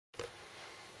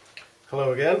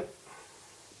Hello again.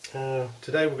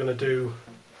 Today we're going to do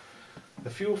a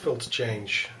fuel filter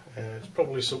change. It's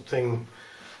probably something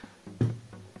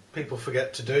people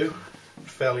forget to do,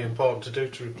 fairly important to do,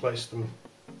 to replace them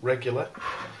regular.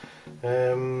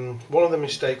 One of the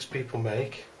mistakes people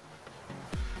make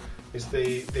is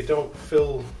they don't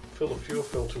fill a fuel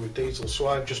filter with diesel, so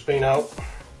I've just been out,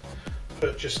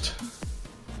 purchased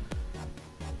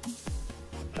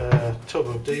a tub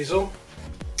of diesel,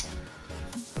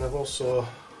 and I've also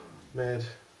made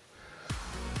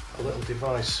a little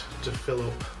device to fill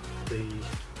up the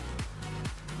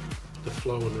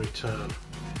flow and return.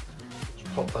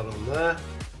 Just pop that on there,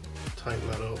 tighten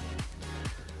that up,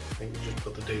 and you just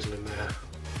put the diesel in there.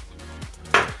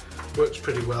 Works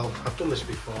pretty well. I've done this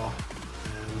before,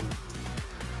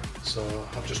 so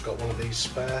I've just got one of these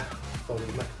spare. Thought it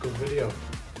would make a good video.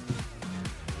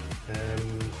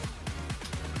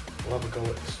 We'll have a go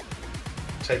at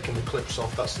taking the clips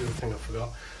off. That's the other thing I forgot.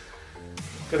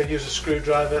 I'm going to use a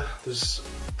screwdriver. There's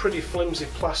pretty flimsy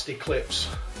plastic clips,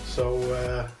 so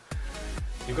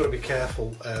you've got to be careful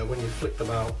when you flip them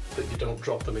out that you don't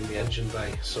drop them in the engine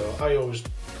bay. So I always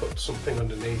put something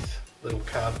underneath, a little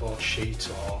cardboard sheet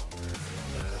or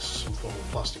some form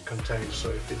of plastic container, so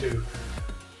if they do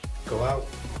go out,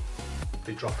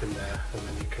 they drop in there and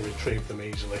then you can retrieve them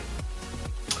easily.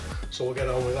 So we'll get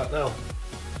on with that now.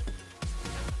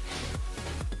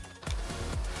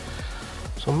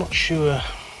 So I'm not sure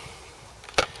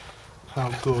how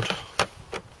good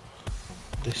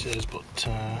this is, but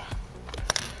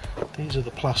these are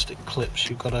the plastic clips.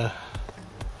 You've got to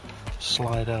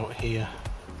slide out here,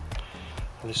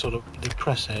 and they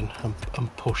press in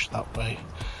and push that way.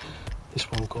 This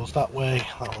one goes that way,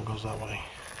 that one goes that way.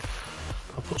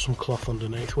 I'll put some cloth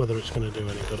underneath. Whether it's going to do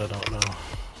any good I don't know,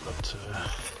 but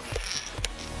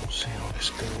we'll see how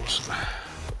this goes.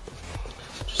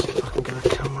 Just see if I can get a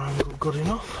camera angle good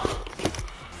enough.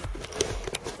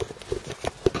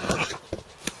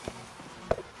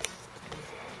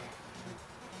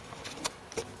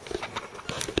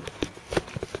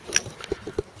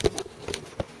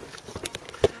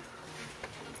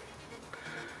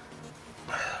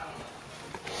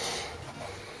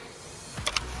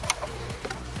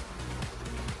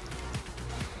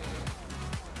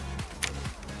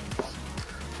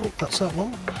 Oh, that's that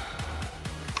one.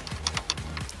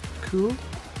 Cool.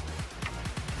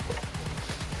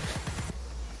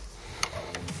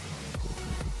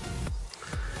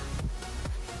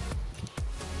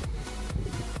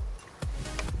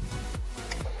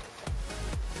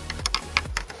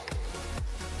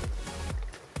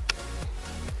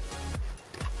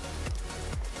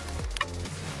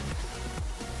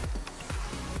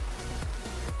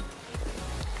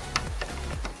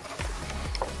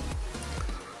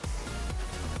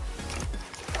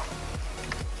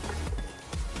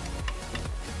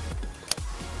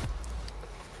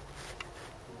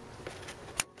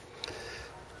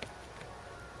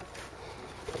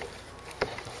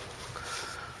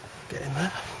 Get in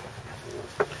there.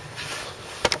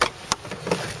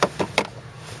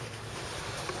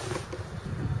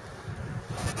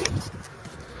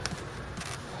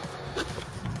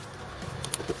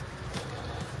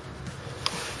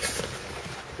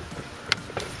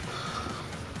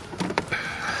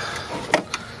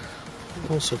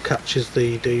 Also catches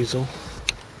the diesel.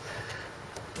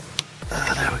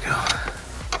 There we go.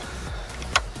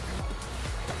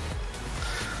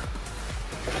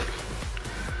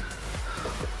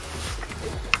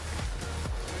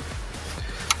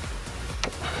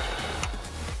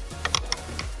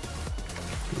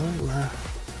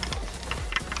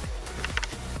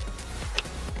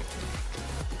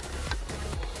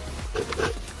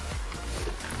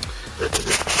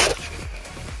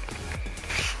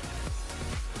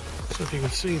 So if you can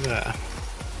see there,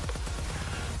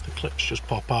 the clips just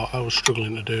pop out. I was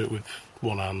struggling to do it with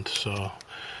one hand, so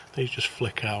these just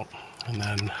flick out, and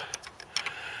then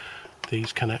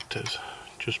these connectors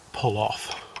just pull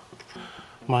off.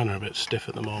 Mine are a bit stiff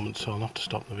at the moment, so I'll have to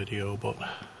stop the video, but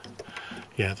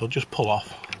yeah, they'll just pull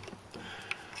off,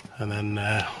 and then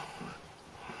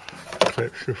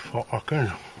clips just pop back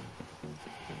in.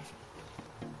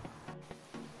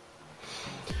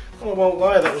 Well, I won't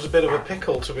lie, that was a bit of a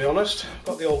pickle, to be honest.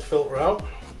 Got the old filter out,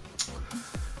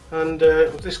 and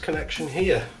this connection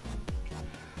here.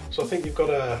 So I think you've got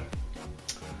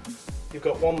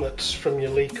one that's from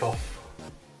your leak off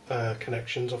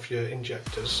connections off your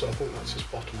injectors. So I think that's this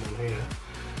bottom one here.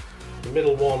 The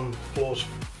middle one flows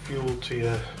fuel to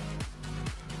your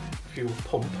fuel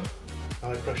pump,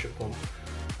 high pressure pump,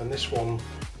 and this one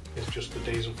is just the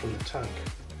diesel from the tank.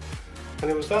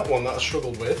 And it was that one that I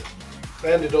struggled with.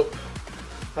 I ended up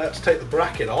I had to take the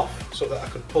bracket off so that I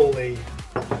could pull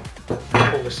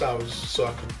this out so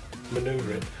I could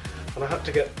manoeuvre it, and I had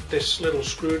to get this little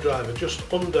screwdriver just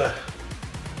under,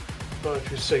 I don't know if you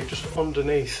can see, just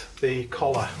underneath the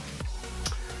collar,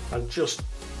 and just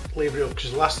lever it up,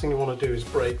 because the last thing you want to do is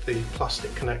break the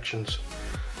plastic connections.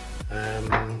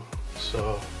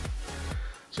 So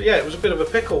yeah, it was a bit of a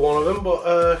pickle, one of them,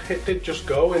 but it did just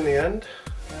go in the end.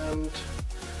 And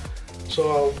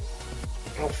so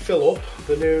I'll fill up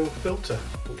the new filter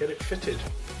and get it fitted.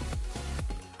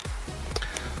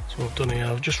 So what I've done here,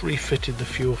 I've just refitted the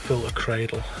fuel filter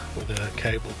cradle with a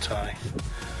cable tie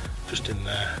just in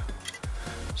there.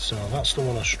 So that's the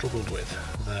one I struggled with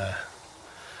there.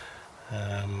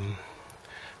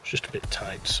 It's just a bit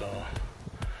tight, so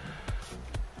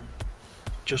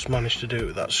just managed to do it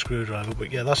with that screwdriver.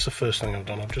 But yeah, that's the first thing I've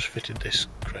done. I've just fitted this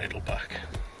cradle back.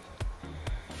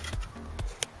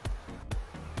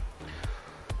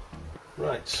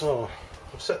 Right, so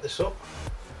I've set this up.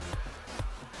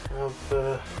 I've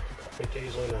got my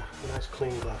diesel in a nice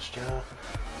clean glass jar.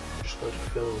 I'm just going to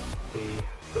fill the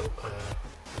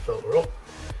filter up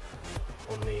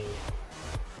on the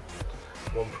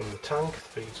one from the tank.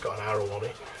 It's got an arrow on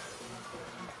it,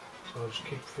 so I'll just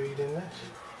keep feeding this.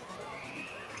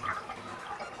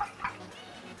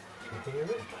 You can hear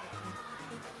it.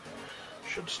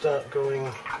 Should start coming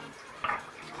out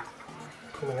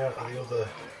of the other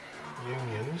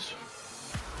unions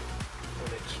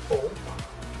when it's full.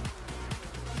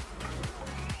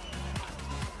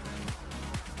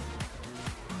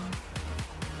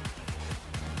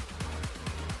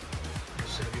 It'll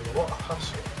save you a lot of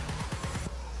hassle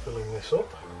filling this up,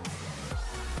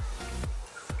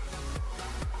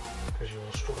 because you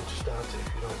will struggle to start it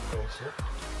if you don't face it.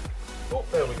 Oh,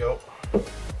 there we go. You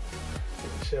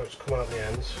can see how it's come out the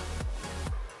ends,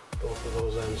 both of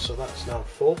those ends, so that's now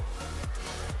full.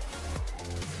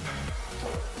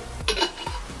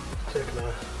 Taking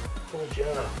a full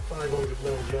jar,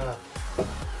 500ml jar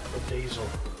of diesel.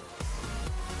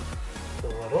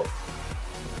 Fill that up.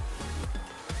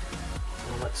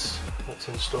 And let's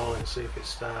install it and see if it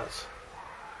starts.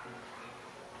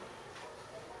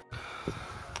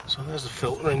 So there's the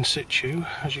filter in situ.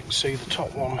 As you can see, the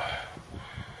top one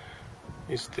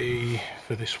is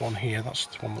for this one here, that's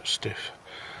the one that's stiff.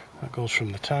 That goes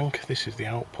from the tank. This is the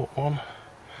output one.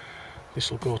 This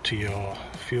will go to your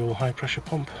fuel high pressure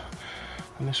pump,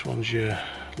 and this one's your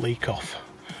leak off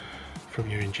from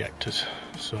your injectors.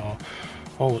 So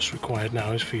all that's required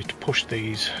now is for you to push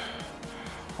these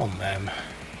on them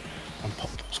and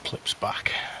pop those clips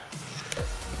back.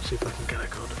 Let's see if I can get a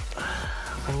good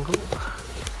angle.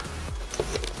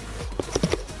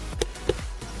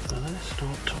 This,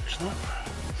 don't touch that.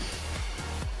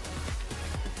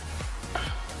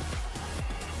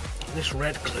 This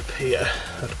red clip here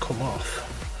had come off,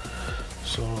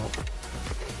 so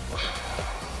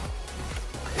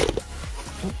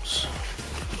oops.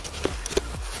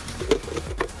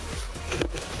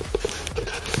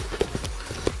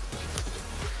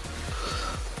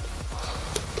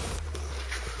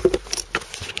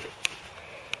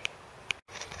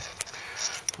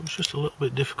 It's just a little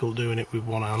bit difficult doing it with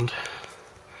one hand.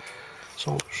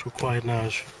 So all that's required now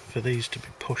is for these to be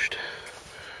pushed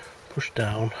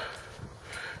down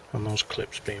and those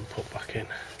clips being put back in.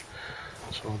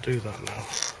 So I'll do that now.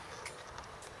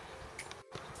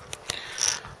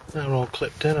 They're all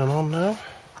clipped in and on now.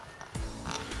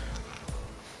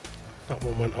 That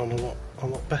one went on a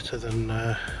lot better than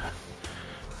the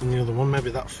other one.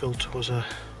 Maybe that filter was a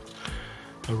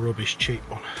rubbish cheap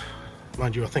one.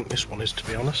 Mind you, I think this one is, to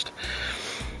be honest.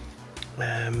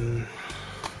 Now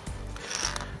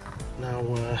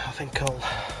I think I'll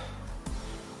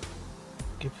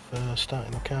give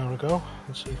starting the car a go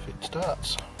and see if it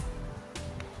starts.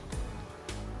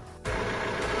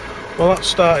 Well, that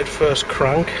started first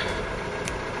crank.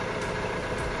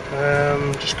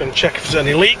 Just going to check if there's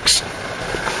any leaks.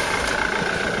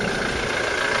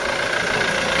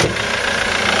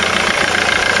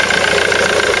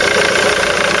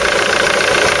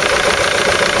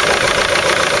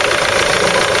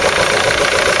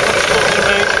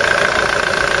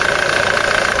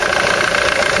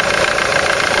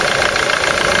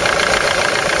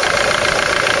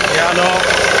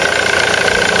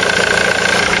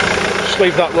 Just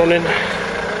leave that running.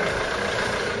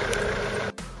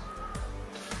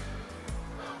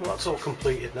 Well, that's all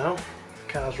completed now. The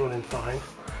car's running fine.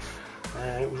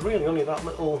 It was really only that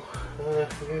little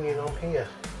union on here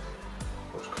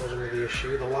what's causing me the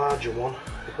issue. The larger one,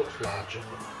 it looks larger,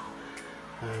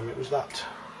 but it was that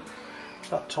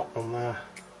top one there.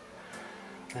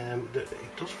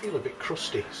 It does feel a bit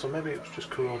crusty, so maybe it was just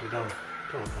corroded on.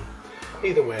 Don't know.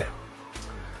 Either way,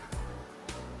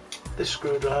 this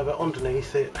screwdriver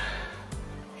underneath it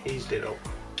eased it up,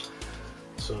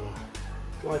 so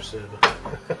lifesaver.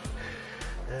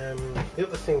 The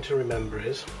other thing to remember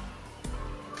is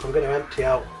I'm going to empty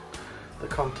out the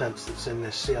contents that's in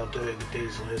this, see how dirty the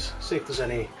diesel is, see if there's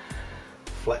any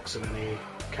flecks of any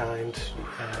kind,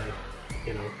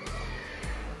 you know.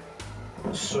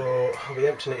 So I'll be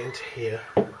emptying it into here.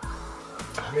 And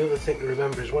the other thing to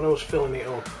remember is when I was filling it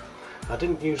up, I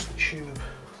didn't use the tube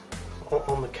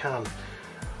on the can,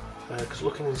 because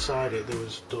looking inside it there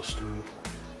was dust and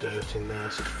dirt in there,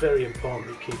 so it's very important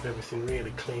that you keep everything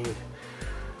really clean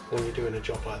when you're doing a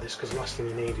job like this, because the last thing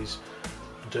you need is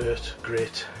dirt,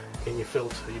 grit in your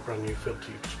filter, your brand new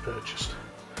filter you've just purchased.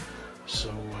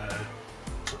 So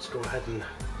let's go ahead and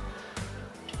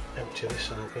empty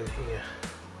this out in here.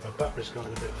 My battery's gone a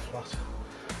bit flat.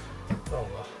 Oh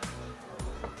well.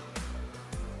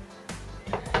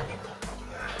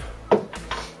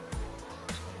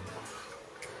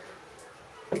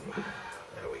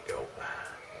 There we go.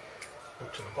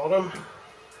 Up to the bottom.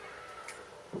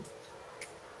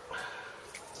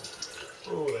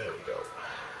 Oh, there we go.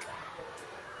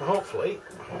 And hopefully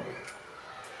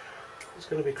it's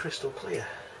going to be crystal clear.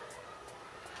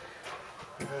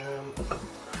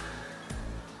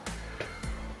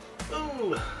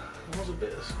 Oh, there was a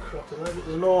bit of crap in there, but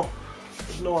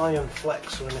there's no iron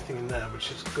flecks or anything in there,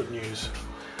 which is good news.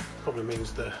 Probably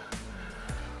means the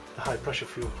high pressure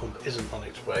fuel pump isn't on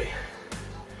its way.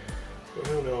 But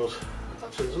who knows?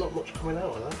 Actually, there's not much coming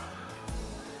out of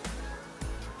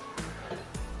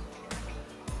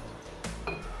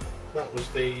that. That was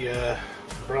the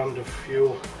brand of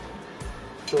fuel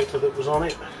filter that was on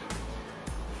it.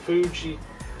 Fuji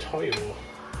Toyo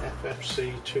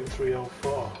FFC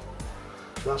 2304.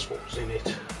 So that's what was in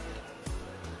it.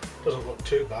 Doesn't look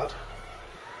too bad.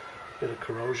 Bit of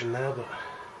corrosion there, but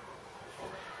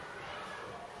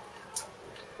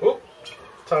oh,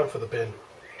 time for the bin.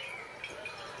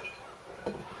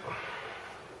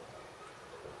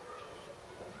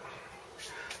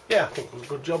 Yeah, I think it was a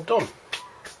good job done.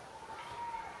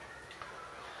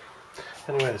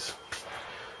 Anyways,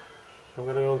 I'm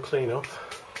going to go and clean up,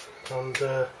 and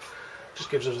just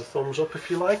gives us a thumbs up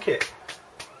if you like it.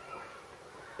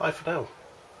 Bye for now.